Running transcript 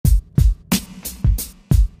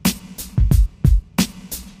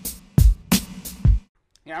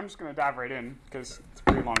Yeah, I'm just going to dive right in because it's a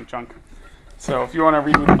pretty long chunk. So if you want to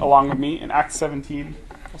read along with me in Acts 17,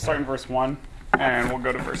 we'll start in verse 1 and we'll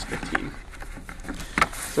go to verse 15.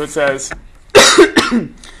 So it says,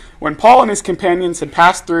 When Paul and his companions had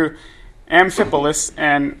passed through Amphipolis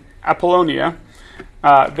and Apollonia,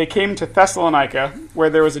 they came to Thessalonica, where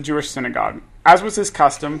there was a Jewish synagogue. As was his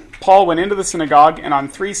custom, Paul went into the synagogue, and on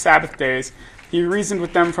 3 Sabbath days he reasoned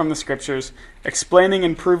with them from the Scriptures, explaining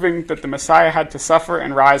and proving that the Messiah had to suffer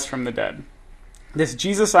and rise from the dead. This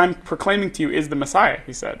Jesus I'm proclaiming to you is the Messiah,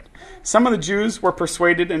 he said. Some of the Jews were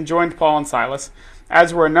persuaded and joined Paul and Silas,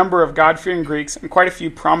 as were a number of God-fearing Greeks and quite a few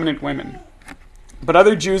prominent women. But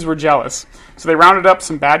other Jews were jealous, so they rounded up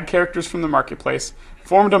some bad characters from the marketplace,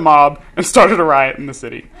 formed a mob, and started a riot in the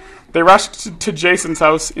city. They rushed to Jason's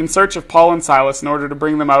house in search of Paul and Silas in order to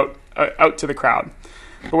bring them out to the crowd.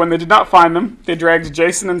 But when they did not find them, they dragged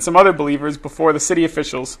Jason and some other believers before the city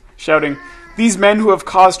officials, shouting, "These men who have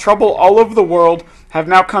caused trouble all over the world have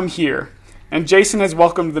now come here, and Jason has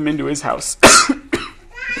welcomed them into his house."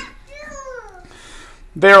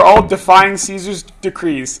 They are all defying Caesar's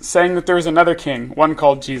decrees, saying that there is another king, one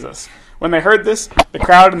called Jesus. When they heard this, the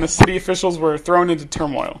crowd and the city officials were thrown into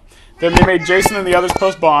turmoil. Then they made Jason and the others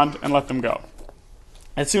post bond and let them go.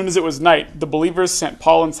 As soon as it was night, the believers sent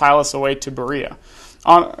Paul and Silas away to Berea.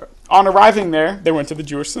 On arriving there, they went to the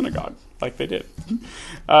Jewish synagogue, like they did.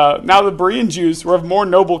 Now the Berean Jews were of more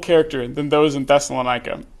noble character than those in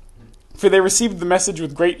Thessalonica, for they received the message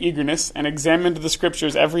with great eagerness and examined the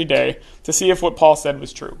Scriptures every day to see if what Paul said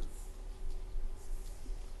was true.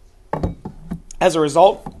 As a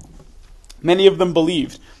result, many of them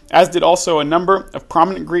believed, as did also a number of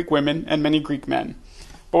prominent Greek women and many Greek men.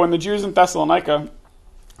 But when the Jews in Thessalonica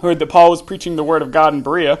heard that Paul was preaching the word of God in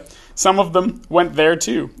Berea, some of them went there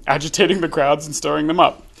too, agitating the crowds and stirring them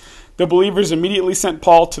up. The believers immediately sent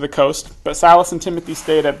Paul to the coast, but Silas and Timothy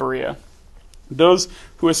stayed at Berea. Those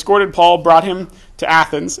who escorted Paul brought him to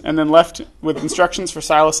Athens and then left with instructions for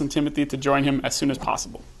Silas and Timothy to join him as soon as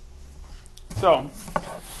possible. So,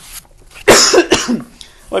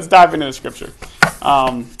 let's dive into the scripture.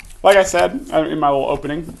 Like I said in my little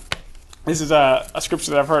opening, this is a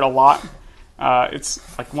scripture that I've heard a lot. It's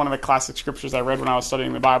like one of the classic scriptures I read when I was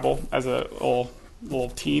studying the Bible as a little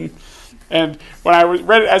teen. And when I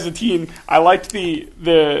read it as a teen, I liked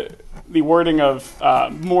the wording of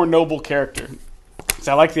more noble character.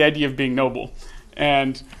 So I like the idea of being noble.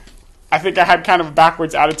 And I think I had kind of a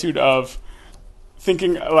backwards attitude of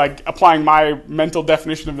thinking, like, applying my mental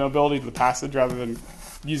definition of nobility to the passage rather than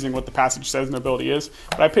using what the passage says nobility is.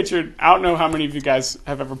 But I don't know how many of you guys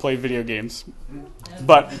have ever played video games,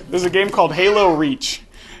 but there's a game called Halo Reach,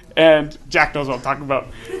 and Jack knows what I'm talking about.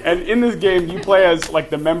 And in this game, you play as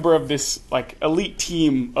like the member of this like elite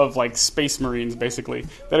team of like space marines, basically,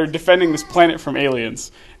 that are defending this planet from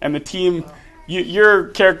aliens. And the team, your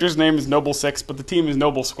character's name is Noble 6, but the team is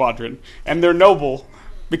Noble Squadron, and they're noble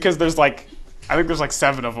because there's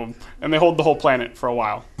 7 of them, and they hold the whole planet for a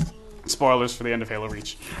while. Spoilers for the end of Halo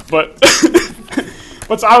Reach. But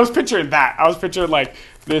so I was picturing that. I was picturing like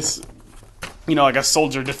this, like a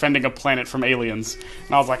soldier defending a planet from aliens.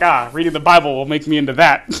 And I was like, reading the Bible will make me into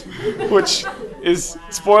that. Which is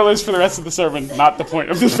spoilers for the rest of the sermon, not the point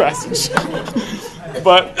of this passage.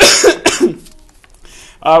 But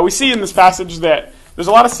we see in this passage that there's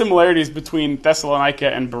a lot of similarities between Thessalonica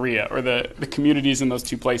and Berea, or the communities in those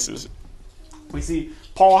two places. We see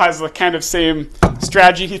Paul has the kind of same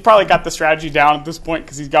strategy. He's probably got the strategy down at this point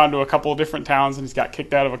because he's gone to a couple of different towns and he's got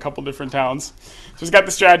kicked out of a couple of different towns. So he's got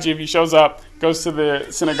the strategy of he shows up, goes to the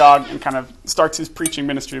synagogue, and kind of starts his preaching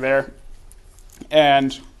ministry there.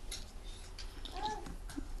 And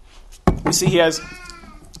we see he has,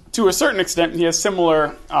 to a certain extent, he has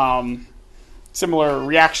similar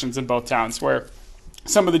reactions in both towns, where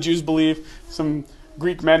some of the Jews believe, some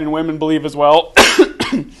Greek men and women believe as well.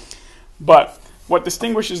 But what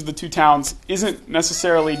distinguishes the two towns isn't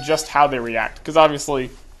necessarily just how they react, because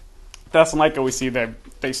obviously Thessalonica, we see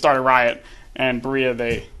they start a riot, and Berea,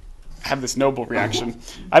 they have this noble reaction.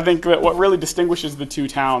 I think that what really distinguishes the two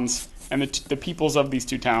towns and the peoples of these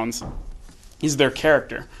two towns is their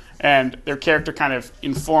character, and their character kind of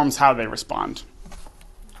informs how they respond.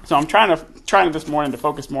 So I'm trying this morning to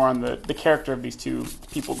focus more on the character of these two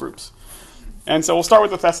people groups. And so we'll start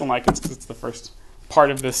with the Thessalonians, because it's the first part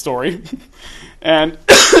of this story. And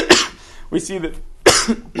we see that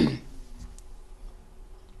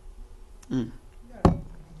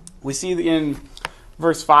in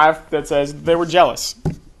verse 5 that says they were jealous.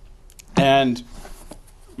 And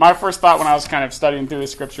my first thought when I was kind of studying through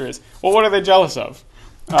this scripture is, well, what are they jealous of?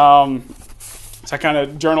 So I kind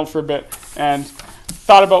of journaled for a bit, and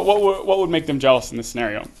thought about what would make them jealous in this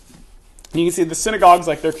scenario. And you can see the synagogue's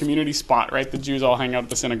like their community spot, right? The Jews all hang out at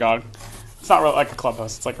the synagogue. It's not really like a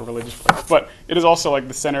clubhouse, it's like a religious place. But it is also like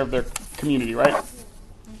the center of their community, right?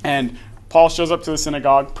 And Paul shows up to the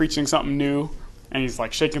synagogue preaching something new, and he's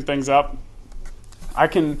like shaking things up.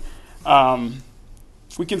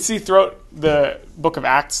 We can see throughout the book of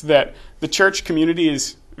Acts that the church community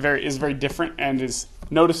is very different and is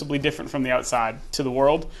noticeably different from the outside to the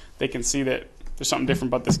world. They can see that there's something different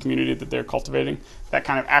about this community that they're cultivating. That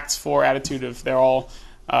kind of Acts 4 attitude of they're all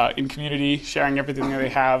in community, sharing everything that they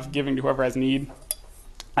have, giving to whoever has need.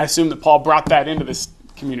 I assume that Paul brought that into this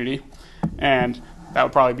community, and that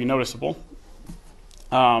would probably be noticeable.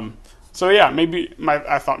 So yeah,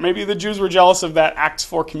 I thought maybe the Jews were jealous of that Acts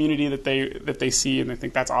 4 community that they see, and they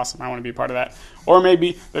think that's awesome. I want to be a part of that. Or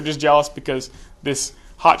maybe they're just jealous because this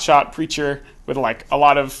hotshot preacher with like a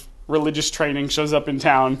lot of religious training shows up in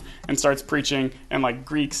town and starts preaching, and like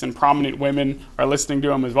Greeks and prominent women are listening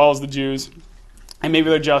to him as well as the Jews. And maybe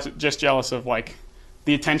they're just jealous of like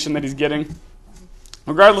the attention that he's getting.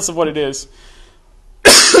 Regardless of what it is,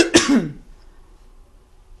 I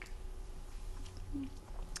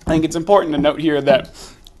think it's important to note here that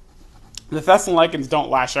the Thessalonians don't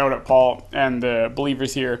lash out at Paul and the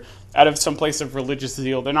believers here out of some place of religious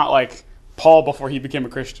zeal. They're not like Paul before he became a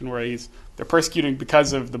Christian, where they're persecuting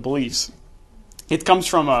because of the beliefs. It comes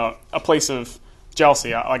from a place of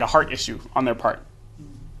jealousy, like a heart issue on their part.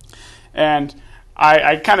 And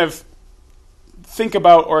I kind of think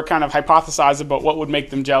about or kind of hypothesize about what would make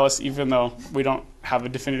them jealous, even though we don't have a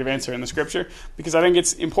definitive answer in the scripture, because I think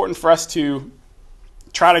it's important for us to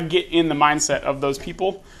try to get in the mindset of those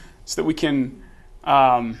people so that we can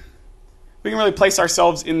really place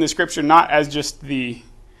ourselves in the scripture, not as just the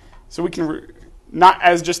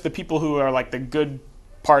people who are like the good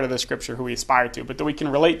part of the scripture who we aspire to, but that we can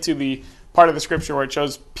relate to the part of the scripture where it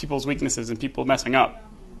shows people's weaknesses and people messing up.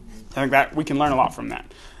 I think that we can learn a lot from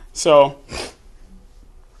that. So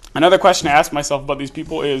another question I ask myself about these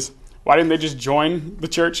people is, why didn't they just join the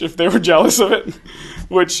church if they were jealous of it?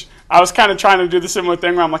 Which I was kind of trying to do the similar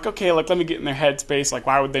thing where I'm like, okay, like let me get in their headspace. Like,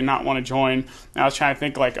 why would they not want to join? And I was trying to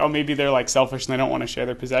think like, oh, maybe they're like selfish and they don't want to share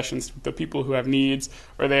their possessions with the people who have needs,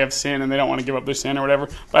 or they have sin and they don't want to give up their sin or whatever.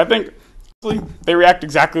 But I think they react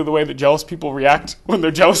exactly the way that jealous people react when they're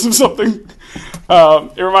jealous of something.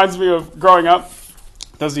 It reminds me of growing up.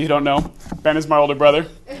 Those of you who don't know, Ben is my older brother.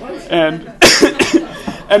 And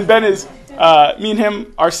and Ben is... me and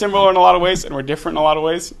him are similar in a lot of ways, and we're different in a lot of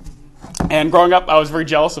ways. And growing up, I was very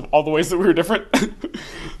jealous of all the ways that we were different.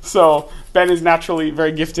 So Ben is naturally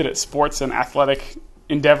very gifted at sports and athletic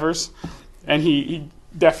endeavors, and he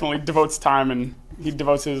definitely devotes time and he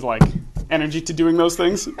devotes his like energy to doing those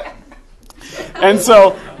things. And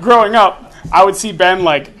so growing up, I would see Ben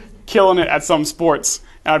like killing it at some sports,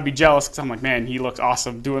 and I'd be jealous because I'm like, man, he looks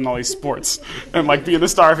awesome doing all these sports and like being the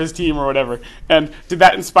star of his team or whatever. And did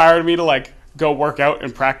that inspire me to like go work out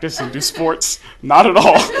and practice and do sports? Not at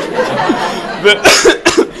all.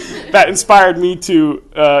 That inspired me to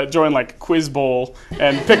join like Quiz Bowl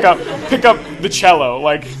and pick up the cello,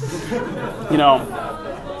 like, you know.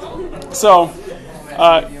 So,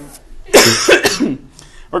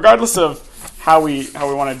 regardless of how we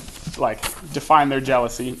want to like define their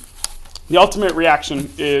jealousy, the ultimate reaction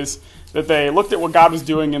is that they looked at what God was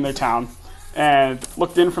doing in their town and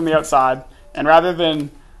looked in from the outside, and rather than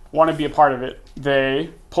want to be a part of it, they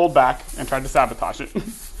pulled back and tried to sabotage it.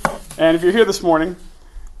 And if you're here this morning,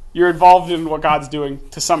 you're involved in what God's doing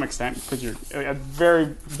to some extent, because you're at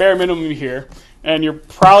very bare minimum here, and you're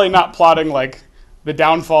probably not plotting like the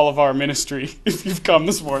downfall of our ministry if you've come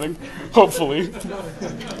this morning, hopefully.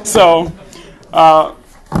 So,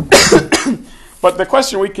 but the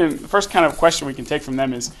first kind of question we can take from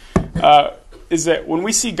them is that when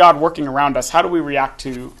we see God working around us, how do we react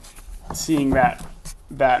to seeing that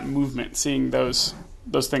movement, seeing those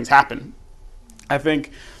things happen? I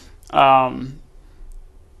think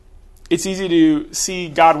it's easy to see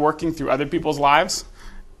God working through other people's lives,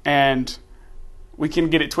 and we can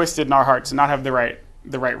get it twisted in our hearts and not have the right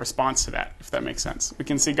response to that, if that makes sense. We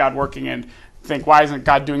can see God working and think, why isn't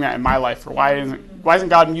God doing that in my life, or why isn't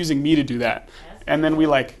God using me to do that? And then we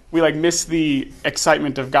miss the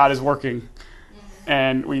excitement of God is working,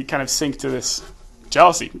 and we kind of sink to this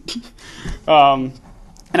jealousy.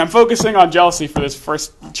 And I'm focusing on jealousy for this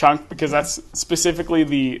first chunk because that's specifically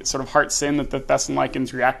the sort of heart sin that the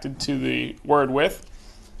Thessalonians reacted to the word with.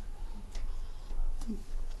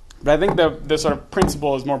 But I think the sort of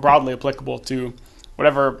principle is more broadly applicable to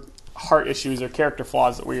whatever heart issues or character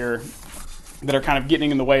flaws that are kind of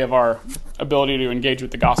getting in the way of our ability to engage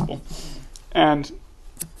with the gospel. And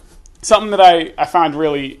something that I found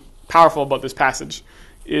really powerful about this passage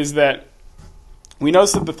is that we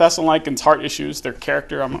notice that the Thessalonians' heart issues, their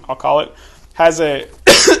character, I'll call it, has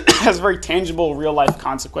has very tangible real life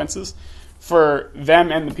consequences for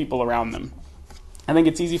them and the people around them. I think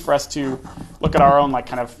it's easy for us to look at our own like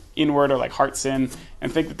kind of inward or like heart sin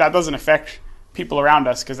and think that that doesn't affect people around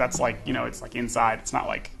us because that's like, it's like inside. It's not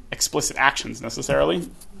like explicit actions necessarily.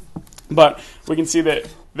 But we can see that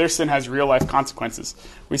their sin has real life consequences.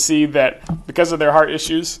 We see that because of their heart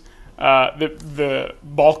issues, the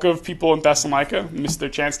bulk of people in Thessalonica missed their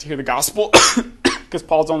chance to hear the gospel because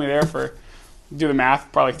Paul's only there for, do the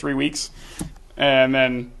math, probably 3 weeks. And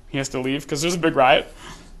then he has to leave because there's a big riot.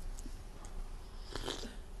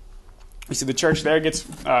 You see the church there gets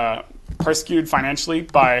persecuted financially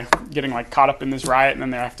by getting like caught up in this riot, and then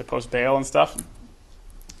they have to post bail and stuff.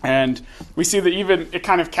 And we see that even it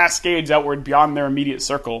kind of cascades outward beyond their immediate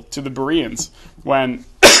circle to the Bereans when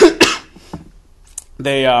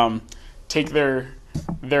they take their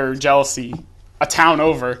jealousy a town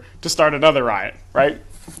over to start another riot, right?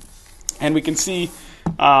 And we can see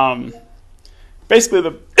basically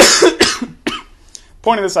the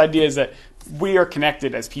point of this idea is that we are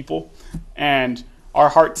connected as people, and our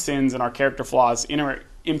heart sins and our character flaws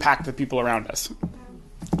impact the people around us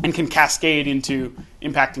and can cascade into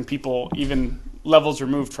impacting people even levels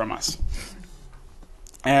removed from us.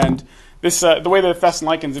 And this the way that the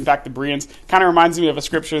Thessalonians impact the Bereans kind of reminds me of a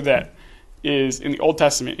scripture that is in the Old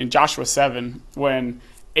Testament in Joshua 7 when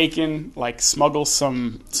Achan like smuggles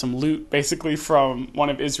some loot basically from one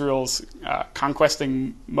of Israel's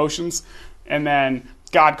conquesting motions, and then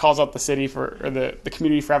God calls out the city the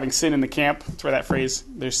community for having sin in the camp. That's where that phrase,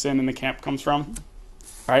 there's sin in the camp, comes from,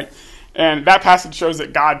 right? And that passage shows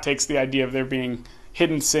that God takes the idea of there being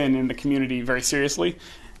hidden sin in the community very seriously.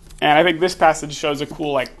 And I think this passage shows a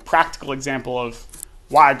cool, like, practical example of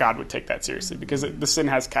why God would take that seriously, because the sin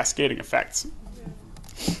has cascading effects.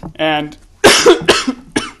 And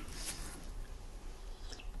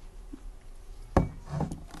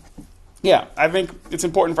yeah, I think it's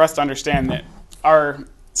important for us to understand that our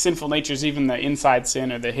sinful natures, even the inside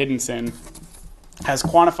sin or the hidden sin, has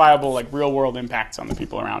quantifiable, like real-world impacts on the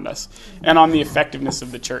people around us and on the effectiveness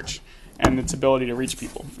of the church and its ability to reach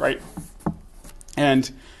people, right?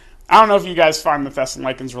 And I don't know if you guys find the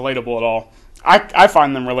Thessalonians relatable at all. I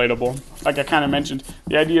find them relatable. Like I kind of mentioned,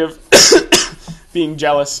 the idea of being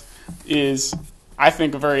jealous is, I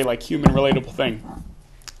think, a very like human relatable thing.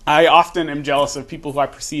 I often am jealous of people who I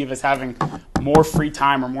perceive as having more free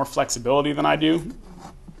time or more flexibility than I do.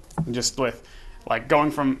 Just with like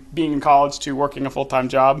going from being in college to working a full-time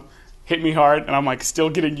job hit me hard, and I'm like still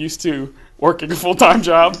getting used to working a full-time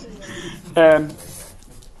job. And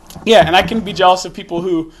yeah, and I can be jealous of people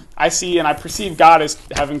who I see and I perceive God as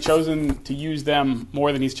having chosen to use them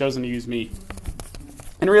more than he's chosen to use me.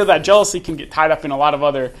 And really that jealousy can get tied up in a lot of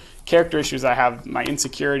other character issues I have, my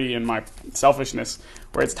insecurity and my selfishness,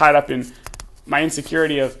 where it's tied up in my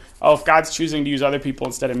insecurity of, oh, if God's choosing to use other people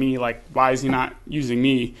instead of me, like, why is he not using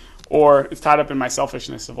me? Or it's tied up in my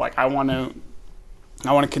selfishness of, like, I want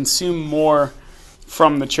to consume more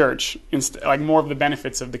from the church, like more of the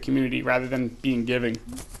benefits of the community rather than being giving.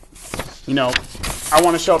 I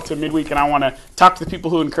want to show up to midweek and I want to talk to the people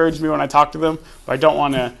who encourage me when I talk to them, but I don't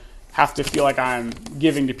want to have to feel like I'm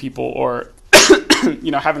giving to people or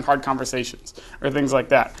having hard conversations or things like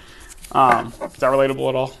that. Is that relatable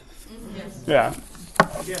at all? Yes. Yeah.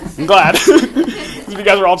 Yes. I'm glad. You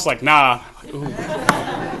guys are all just like, nah.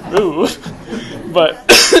 Ooh. But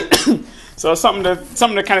so something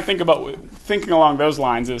to kind of think about, thinking along those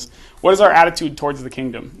lines is, what is our attitude towards the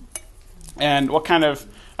kingdom? And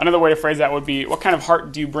another way to phrase that would be, what kind of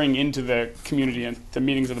heart do you bring into the community and the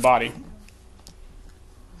meetings of the body?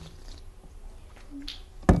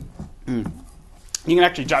 You can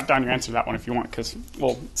actually jot down your answer to that one if you want, because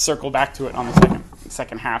we'll circle back to it on the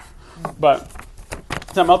second half. But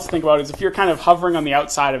something else to think about is if you're kind of hovering on the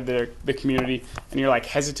outside of the community and you're like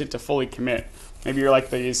hesitant to fully commit, maybe you're like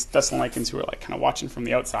these Thessalonians who are like kind of watching from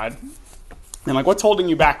the outside, and like what's holding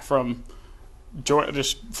you back from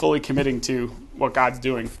just fully committing to what God's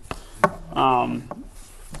doing?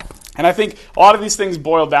 And I think a lot of these things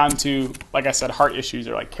boil down to, like I said, heart issues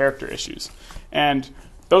or like character issues. And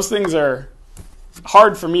those things are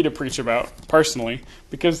hard for me to preach about personally,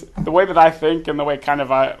 because the way that I think and the way kind of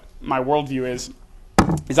my worldview is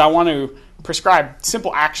I want to prescribe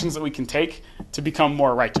simple actions that we can take to become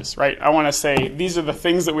more righteous, right? I want to say these are the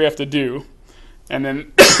things that we have to do, and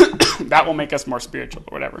then that will make us more spiritual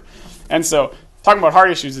or whatever. And so talking about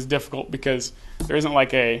heart issues is difficult because there isn't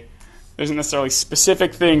necessarily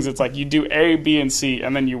specific things. It's like you do A, B, and C,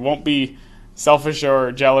 and then you won't be selfish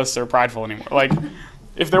or jealous or prideful anymore. Like,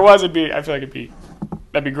 if there was, I feel like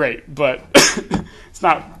that'd be great, but it's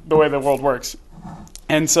not the way the world works.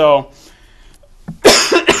 And so,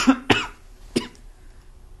 so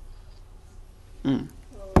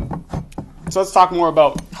let's talk more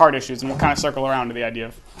about heart issues, and we'll kind of circle around to the idea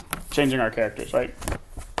of changing our characters, right?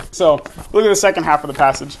 So, look at the second half of the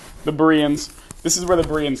passage, the Bereans. This is where the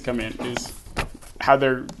Bereans come in, is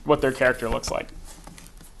what their character looks like.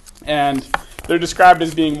 And they're described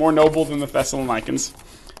as being more noble than the Thessalonians,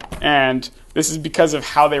 and this is because of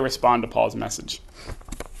how they respond to Paul's message.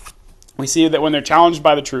 We see that when they're challenged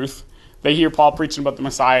by the truth, they hear Paul preaching about the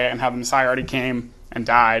Messiah and how the Messiah already came and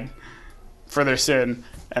died for their sin,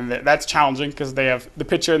 and that's challenging because they have the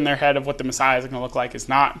picture in their head of what the Messiah is going to look like is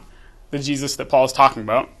not the Jesus that Paul is talking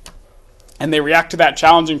about. And they react to that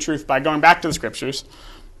challenging truth by going back to the scriptures,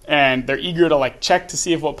 and they're eager to check to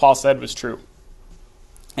see if what Paul said was true.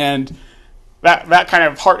 And that kind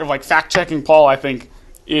of heart of fact-checking Paul, I think,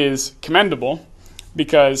 is commendable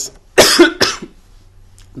because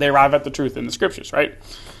they arrive at the truth in the scriptures, right?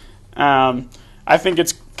 I think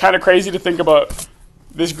it's kind of crazy to think about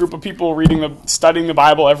this group of people studying the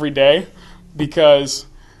Bible every day because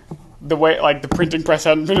the way the printing press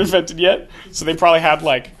hadn't been invented yet, so they probably had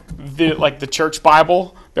the church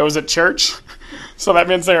Bible that was at church. So that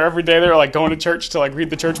means every day they were going to church to read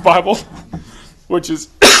the church Bible, which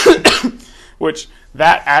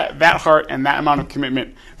that heart and that amount of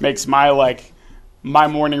commitment makes my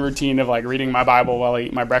morning routine of reading my Bible while I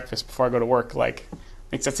eat my breakfast before I go to work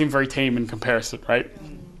makes that seem very tame in comparison, right?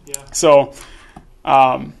 Yeah. So,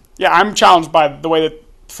 I'm challenged by the way that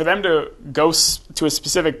for them to go to a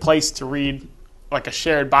specific place to read a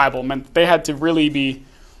shared Bible meant they had to really be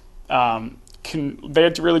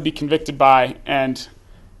convicted by and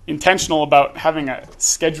intentional about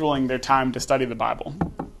scheduling their time to study the Bible,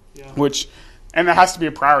 and that has to be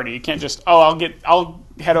a priority. You can't just I'll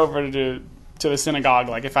head over to the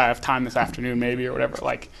synagogue if I have time this afternoon maybe or whatever.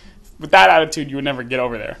 With that attitude, you would never get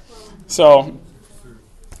over there. So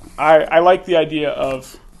I like the idea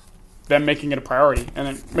of them making it a priority, and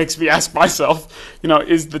it makes me ask myself,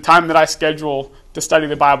 is the time that I schedule to study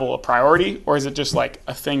the Bible a priority, or is it just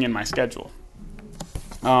a thing in my schedule?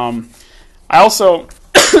 I also,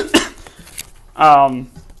 kind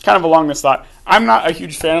of along this thought, I'm not a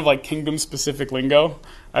huge fan of kingdom-specific lingo.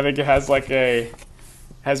 I think it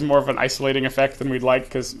has more of an isolating effect than we'd like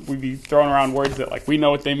because we'd be throwing around words that we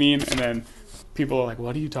know what they mean, and then people are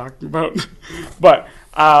what are you talking about? But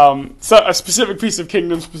so a specific piece of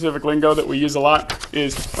kingdom-specific lingo that we use a lot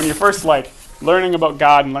is when you're first learning about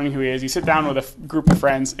God and learning who He is, you sit down with a group of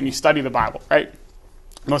friends and you study the Bible, right?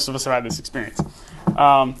 Most of us have had this experience.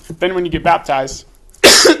 Then when you get baptized,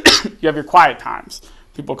 you have your quiet times,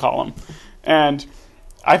 people call them. And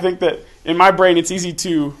I think that in my brain it's easy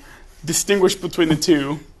to distinguish between the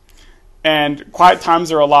two, and quiet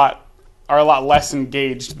times are a lot less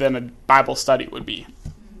engaged than a Bible study would be.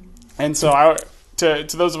 And so to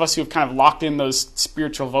those of us who have kind of locked in those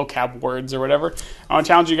spiritual vocab words or whatever, I want to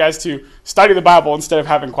challenge you guys to study the Bible instead of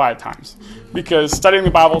having quiet times, because studying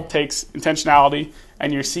the Bible takes intentionality,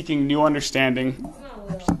 and you're seeking new understanding,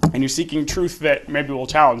 and you're seeking truth that maybe will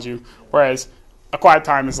challenge you, whereas a quiet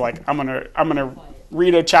time is I'm gonna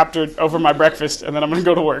read a chapter over my breakfast and then I'm gonna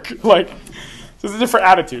go to work. So it's a different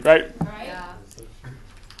attitude, right? Yeah.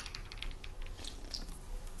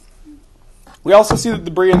 We also see that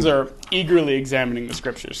the Bereans are eagerly examining the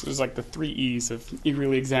scriptures. There's the 3 E's of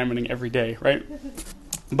eagerly examining every day, right?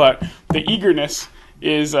 But the eagerness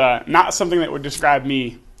is not something that would describe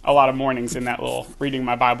me a lot of mornings in that little reading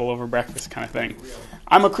my Bible over breakfast kind of thing.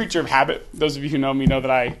 I'm a creature of habit. Those of you who know me know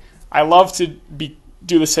that I love to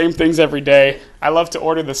do the same things every day. I love to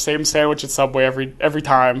order the same sandwich at Subway every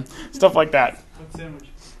time, stuff like that. What sandwich?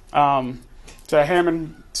 It's a ham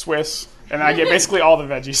and Swiss, and I get basically all the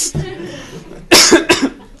veggies.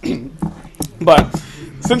 But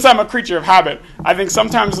since I'm a creature of habit, I think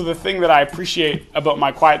sometimes the thing that I appreciate about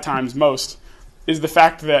my quiet times most is the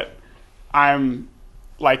fact that I'm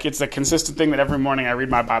it's a consistent thing that every morning I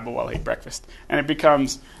read my Bible while I eat breakfast. And it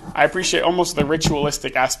becomes, I appreciate almost the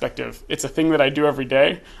ritualistic aspect of it's a thing that I do every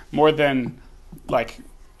day more than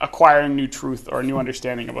acquiring new truth or a new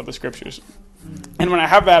understanding about the scriptures. And when I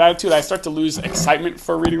have that attitude, I start to lose excitement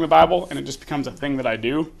for reading the Bible, and it just becomes a thing that I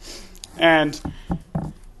do. And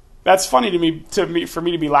that's funny for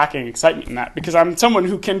me to be lacking excitement in that, because I'm someone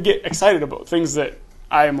who can get excited about things that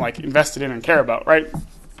I am invested in and care about, right?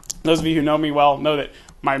 Those of you who know me well know that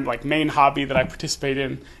my main hobby that I participate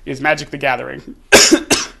in is Magic the Gathering.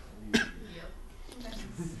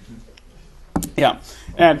 Yeah,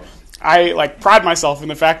 and I like pride myself in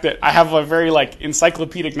the fact that I have a very like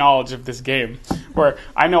encyclopedic knowledge of this game, where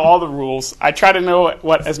I know all the rules. I try to know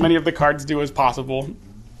what as many of the cards do as possible,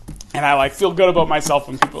 and I like feel good about myself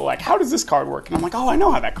when people are like, "How does this card work?" And I'm like, "Oh, I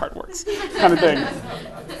know how that card works," kind of thing.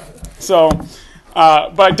 So,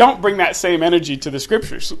 but I don't bring that same energy to the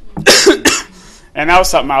scriptures, and that was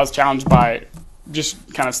something I was challenged by,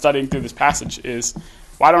 just kind of studying through this passage. Is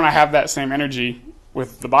why don't I have that same energy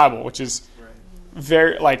with the Bible, which is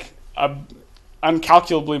very like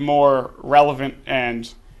uncalculably more relevant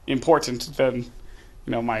and important than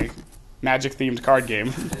my magic themed card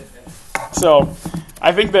game. So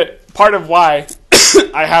I think that part of why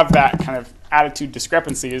I have that kind of attitude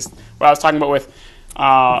discrepancy is what I was talking about with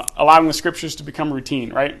allowing the scriptures to become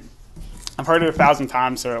routine, right? I've heard it 1,000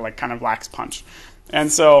 times, so it like kind of lacks punch.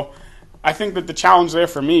 And so I think that the challenge there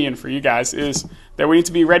for me and for you guys is that we need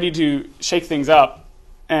to be ready to shake things up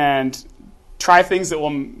and try things that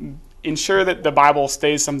will ensure that the Bible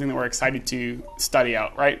stays something that we're excited to study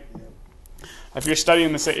out, right? If you're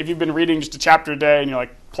studying if you've been reading just a chapter a day and you're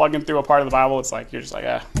like plugging through a part of the Bible, it's like you're just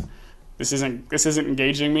like, this isn't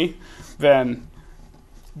engaging me. Then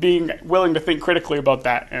being willing to think critically about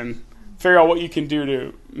that and figure out what you can do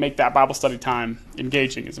to make that Bible study time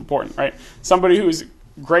engaging is important, right? Somebody who's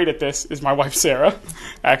great at this is my wife Sarah,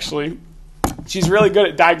 actually. She's really good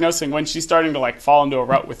at diagnosing when she's starting to like fall into a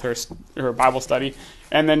rut with her Bible study,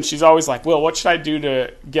 and then she's always like, "Will, what should I do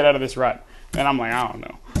to get out of this rut?" And I'm like, "I don't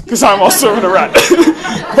know," because I'm also in a rut.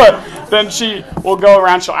 But then she will go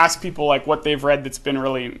around, she'll ask people like what they've read that's been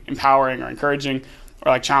really empowering or encouraging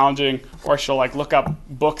or like challenging, or she'll like look up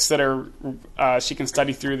books that are she can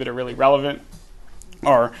study through that are really relevant,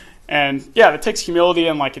 and it takes humility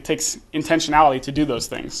and like it takes intentionality to do those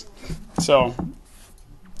things. So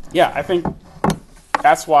I think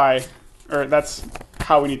that's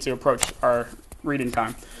how we need to approach our reading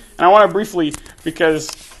time. And I want to briefly, because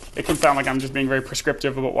it can sound like I'm just being very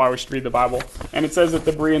prescriptive about why we should read the Bible. And it says that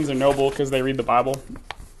the Bereans are noble because they read the Bible.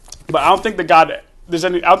 But I don't think there's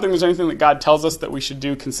anything that God tells us that we should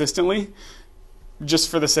do consistently just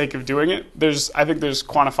for the sake of doing it. I think there's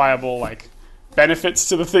quantifiable like benefits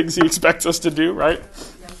to the things He expects us to do, right?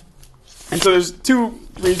 And so there's two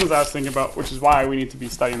reasons I was thinking about, which is why we need to be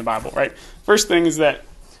studying the Bible, right? First thing is that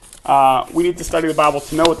we need to study the Bible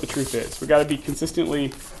to know what the truth is. We've got to be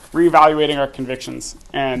consistently reevaluating our convictions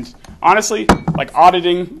and honestly, like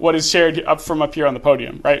auditing what is shared up here on the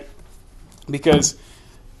podium, right? Because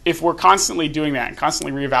if we're constantly doing that and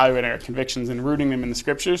constantly reevaluating our convictions and rooting them in the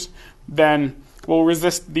scriptures, then we'll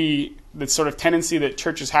resist the sort of tendency that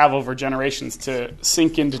churches have over generations to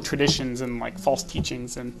sink into traditions and like false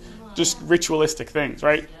teachings and just ritualistic things,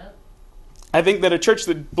 right? I think that a church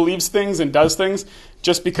that believes things and does things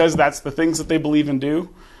just because that's the things that they believe and do,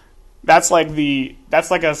 that's like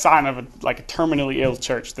a sign of a terminally ill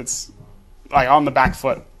church that's like on the back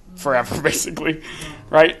foot forever, basically,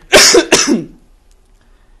 right?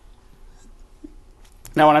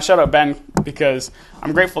 Now, when I shout out Ben, because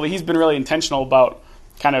I'm grateful that he's been really intentional about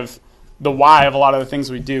kind of the why of a lot of the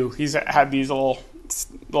things we do. He's had these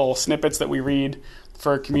little snippets that we read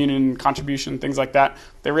for communion, contribution, things like that.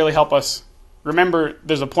 They really help us remember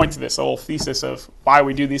there's a point to this, a whole thesis of why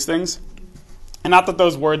we do these things. And not that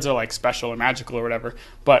those words are like special or magical or whatever,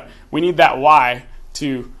 but we need that why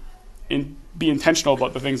to be intentional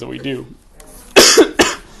about the things that we do.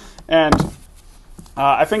 And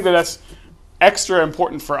I think that's extra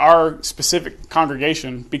important for our specific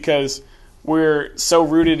congregation because we're so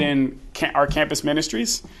rooted in our campus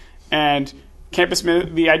ministries. And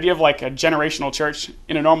the idea of like a generational church,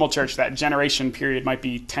 in a normal church, that generation period might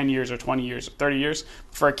be 10 years or 20 years or 30 years.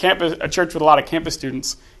 For a church with a lot of campus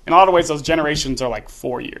students, in a lot of ways, those generations are like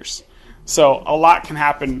 4 years. So a lot can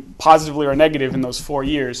happen positively or negative in those 4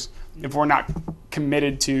 years if we're not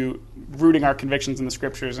committed to rooting our convictions in the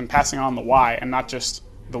scriptures and passing on the why and not just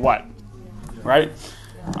the what, right?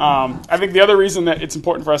 I think the other reason that it's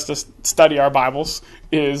important for us to study our Bibles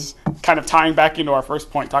is kind of tying back into our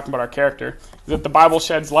first point, talking about our character, is that the Bible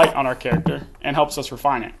sheds light on our character and helps us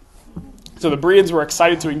refine it. So the Bereans were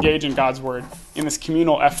excited to engage in God's word in this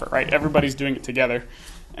communal effort, right? Everybody's doing it together.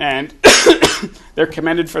 And they're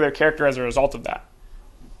commended for their character as a result of that.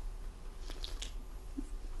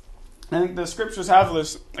 I think the scriptures have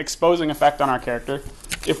this exposing effect on our character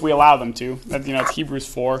if we allow them to. It's Hebrews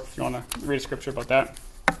 4, if you want to read a scripture about that.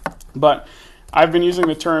 But I've been using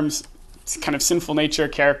the terms kind of sinful nature,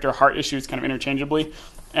 character, heart issues kind of interchangeably.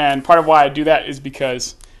 And part of why I do that is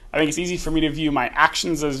because I think it's easy for me to view my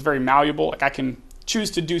actions as very malleable. Like I can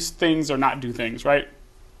choose to do things or not do things, right?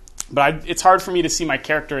 But it's hard for me to see my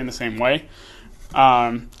character in the same way.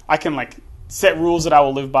 I can set rules that I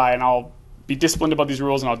will live by, and I'll be disciplined about these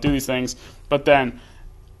rules, and I'll do these things. But then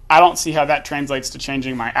I don't see how that translates to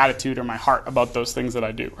changing my attitude or my heart about those things that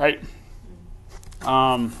I do, right?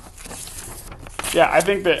 I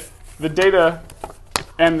think that the data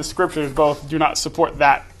and the scriptures both do not support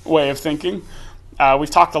that way of thinking.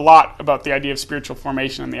 We've talked a lot about the idea of spiritual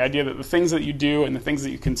formation and the idea that the things that you do and the things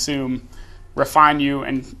that you consume refine you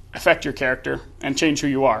and affect your character and change who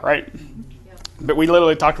you are, right? Yep. But we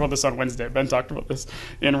literally talked about this on Wednesday. Ben talked about this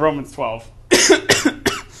in Romans 12.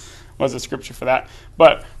 Was a scripture for that.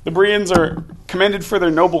 But the Bereans are commended for their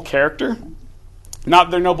noble character,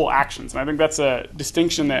 not their noble actions. And I think that's a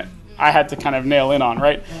distinction that I had to kind of nail in on,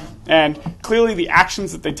 right? And clearly the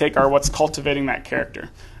actions that they take are what's cultivating that character.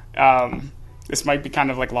 This might be kind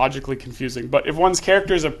of like logically confusing, but if one's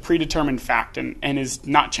character is a predetermined fact and is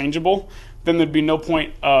not changeable, then there'd be no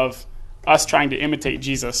point of us trying to imitate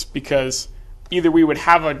Jesus, because either we would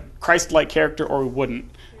have a Christ-like character or we wouldn't.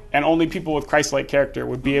 And only people with Christ-like character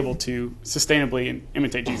would be able to sustainably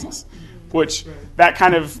imitate Jesus, which that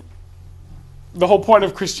kind of, the whole point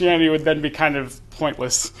of Christianity would then be kind of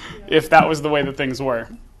pointless if that was the way that things were.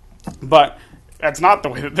 But that's not the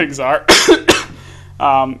way that things are.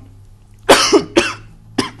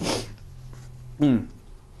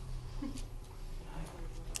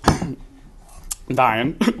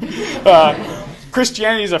 Dying.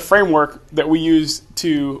 Christianity is a framework that we use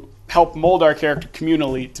to help mold our character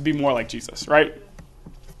communally to be more like Jesus, right?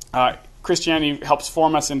 Christianity helps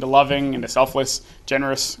form us into loving, into selfless,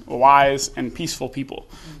 generous, wise, and peaceful people,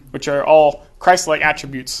 which are all Christ-like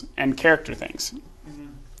attributes and character things.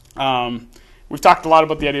 We've talked a lot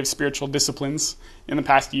about the idea of spiritual disciplines in the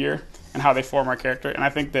past year and how they form our character, and I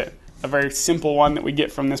think that a very simple one that we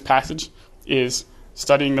get from this passage is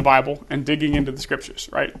studying the Bible and digging into the scriptures,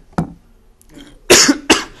 right?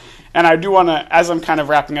 And I do want to, as I'm kind of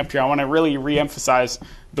wrapping up here, I want to really re-emphasize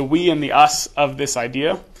the we and the us of this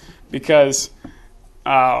idea, because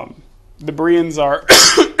the Bereans are...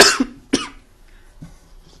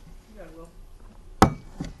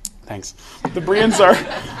 Thanks. The Bereans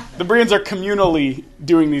are communally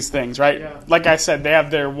doing these things, right? Yeah. Like I said, they have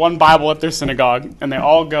their one Bible at their synagogue, and they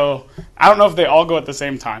all go... I don't know if they all go at the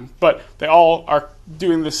same time, but they all are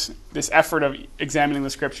doing this effort of examining the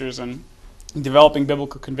scriptures and developing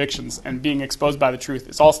biblical convictions and being exposed by the truth.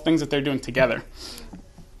 It's all things that they're doing together.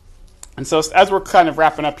 And so as we're kind of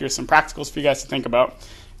wrapping up here, some practicals for you guys to think about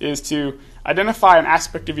is to identify an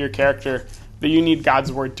aspect of your character that you need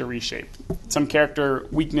God's word to reshape. Some character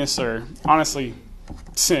weakness or, honestly,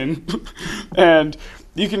 sin. And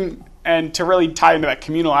to really tie into that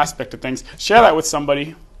communal aspect of things, share that with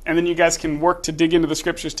somebody, and then you guys can work to dig into the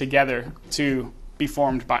scriptures together to be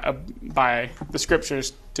formed by the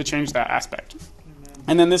scriptures to change that aspect. Amen.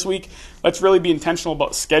 And then this week, let's really be intentional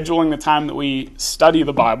about scheduling the time that we study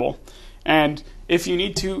the Bible. And if you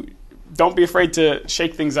need to, don't be afraid to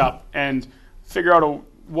shake things up and figure out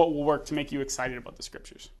what will work to make you excited about the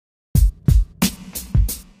scriptures.